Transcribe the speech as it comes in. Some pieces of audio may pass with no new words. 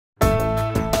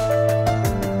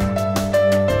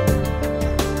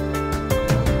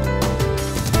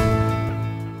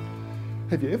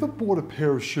Have you ever bought a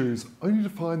pair of shoes only to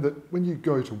find that when you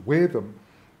go to wear them,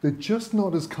 they're just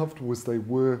not as comfortable as they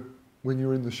were when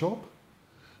you're in the shop?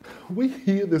 We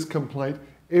hear this complaint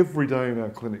every day in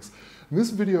our clinics, and this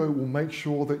video will make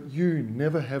sure that you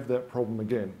never have that problem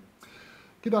again.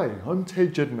 G'day, I'm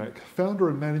Jedynak, founder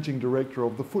and managing director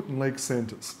of the Foot and Leg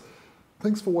Centres.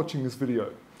 Thanks for watching this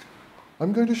video.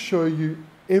 I'm going to show you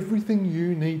everything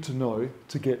you need to know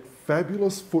to get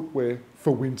fabulous footwear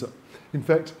for winter. In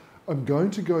fact, I'm going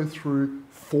to go through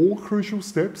 4 crucial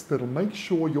steps that'll make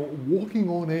sure you're walking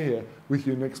on air with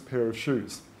your next pair of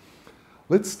shoes.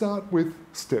 Let's start with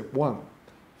step 1,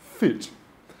 fit.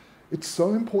 It's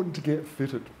so important to get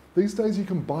fitted. These days you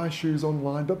can buy shoes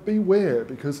online, but beware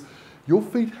because your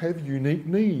feet have unique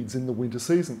needs in the winter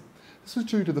season. This is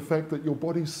due to the fact that your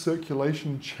body's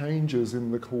circulation changes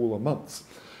in the cooler months.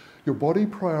 Your body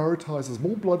prioritizes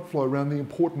more blood flow around the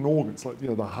important organs like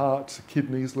the heart,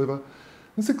 kidneys, liver.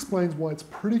 This explains why it's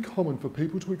pretty common for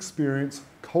people to experience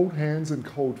cold hands and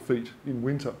cold feet in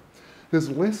winter. There's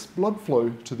less blood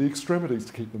flow to the extremities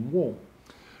to keep them warm.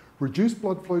 Reduced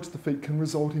blood flow to the feet can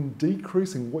result in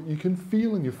decreasing what you can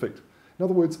feel in your feet. In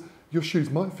other words, your shoes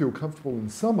might feel comfortable in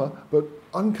summer, but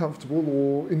uncomfortable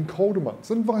or in colder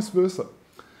months, and vice versa.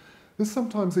 This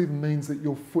sometimes even means that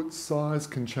your foot size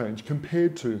can change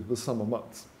compared to the summer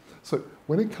months. So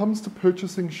when it comes to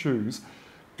purchasing shoes,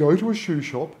 go to a shoe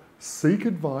shop, seek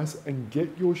advice and get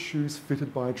your shoes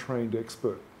fitted by a trained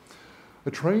expert. A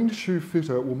trained shoe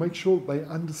fitter will make sure they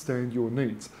understand your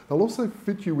needs. They'll also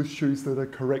fit you with shoes that are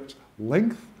correct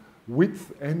length,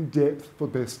 width and depth for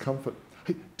best comfort.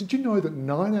 Hey, did you know that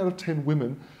 9 out of 10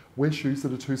 women wear shoes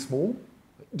that are too small?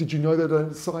 Did you know that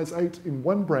a size 8 in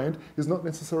one brand is not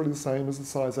necessarily the same as a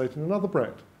size 8 in another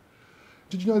brand?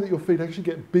 Did you know that your feet actually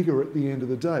get bigger at the end of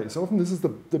the day? So often this is the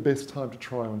best time to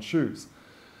try on shoes.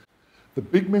 The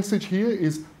big message here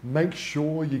is make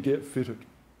sure you get fitted.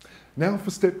 Now for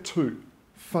step 2,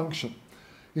 function.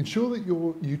 Ensure that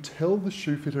you tell the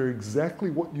shoe fitter exactly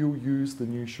what you'll use the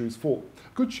new shoes for. A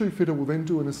good shoe fitter will then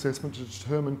do an assessment to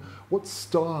determine what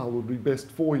style would be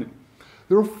best for you.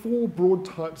 There are 4 broad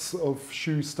types of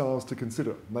shoe styles to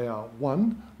consider. They are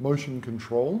 1, motion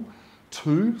control,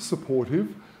 2,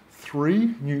 supportive,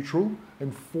 3, neutral,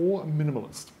 and 4,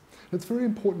 minimalist. It's very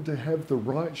important to have the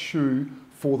right shoe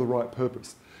for the right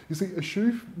purpose. You see, a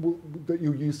shoe that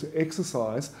you use to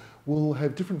exercise will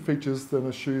have different features than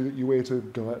a shoe that you wear to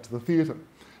go out to the theatre.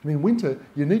 And in winter,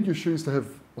 you need your shoes to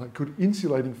have good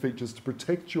insulating features to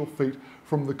protect your feet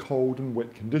from the cold and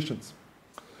wet conditions.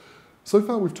 So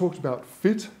far we've talked about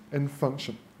fit and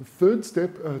function. The third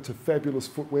step to fabulous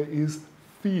footwear is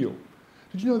feel.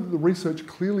 Did you know that the research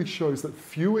clearly shows that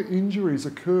fewer injuries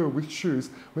occur with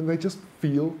shoes when they just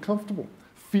feel comfortable?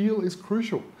 Feel is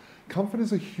crucial. Comfort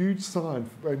is a huge sign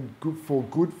for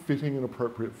good fitting and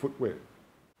appropriate footwear.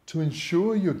 To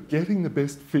ensure you're getting the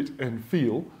best fit and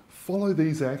feel, follow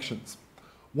these actions.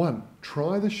 1,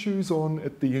 try the shoes on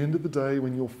at the end of the day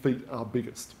when your feet are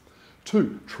biggest.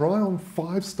 2, try on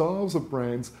 5 styles of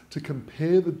brands to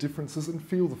compare the differences and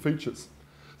feel the features.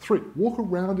 3, walk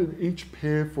around in each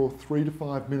pair for 3 to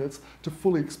 5 minutes to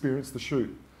fully experience the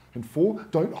shoe. And 4,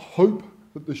 don't hope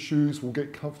that the shoes will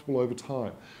get comfortable over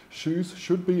time. Shoes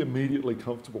should be immediately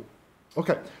comfortable.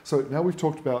 Okay, so now we've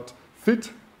talked about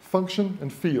fit, function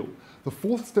and feel. The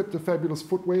 4th step to fabulous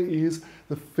footwear is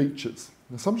the features.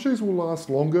 Now, some shoes will last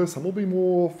longer, some will be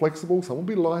more flexible, some will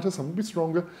be lighter, some will be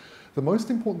stronger. The most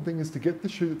important thing is to get the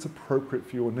shoe that's appropriate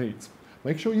for your needs.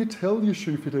 Make sure you tell your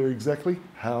shoe fitter exactly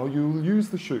how you'll use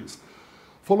the shoes.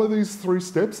 Follow these 3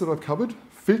 steps that I've covered: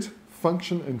 fit,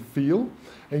 function and feel,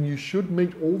 and you should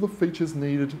meet all the features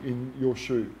needed in your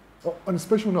shoe. Oh, on a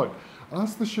special note,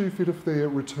 ask the shoe fitter for their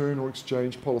return or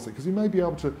exchange policy because you may be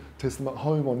able to test them at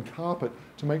home on carpet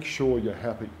to make sure you're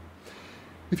happy.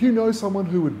 If you know someone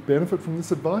who would benefit from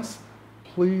this advice,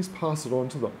 please pass it on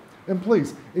to them. And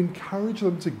please encourage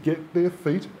them to get their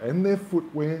feet and their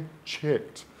footwear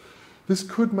checked. This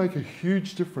could make a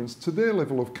huge difference to their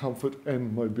level of comfort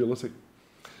and mobility.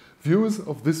 Viewers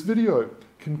of this video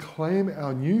can claim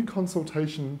our new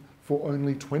consultation for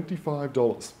only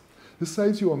 $25. This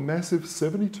saves you a massive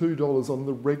 $72 on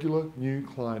the regular new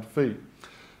client fee.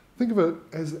 Think of it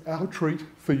as our treat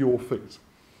for your feet.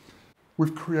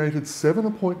 We've created 7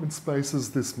 appointment spaces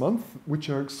this month, which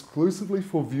are exclusively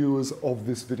for viewers of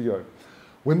this video.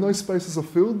 When those spaces are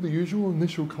filled, the usual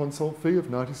initial consult fee of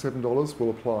 $97 will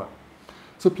apply.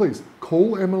 So please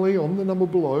call Emily on the number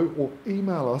below or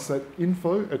email us at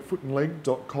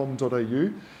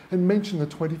info@footandleg.com.au and mention the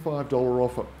 $25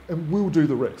 offer and we'll do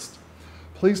the rest.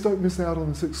 Please don't miss out on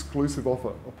this exclusive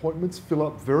offer. Appointments fill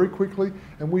up very quickly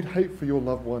and we'd hate for your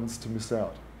loved ones to miss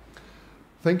out.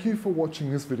 Thank you for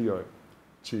watching this video.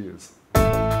 Cheers.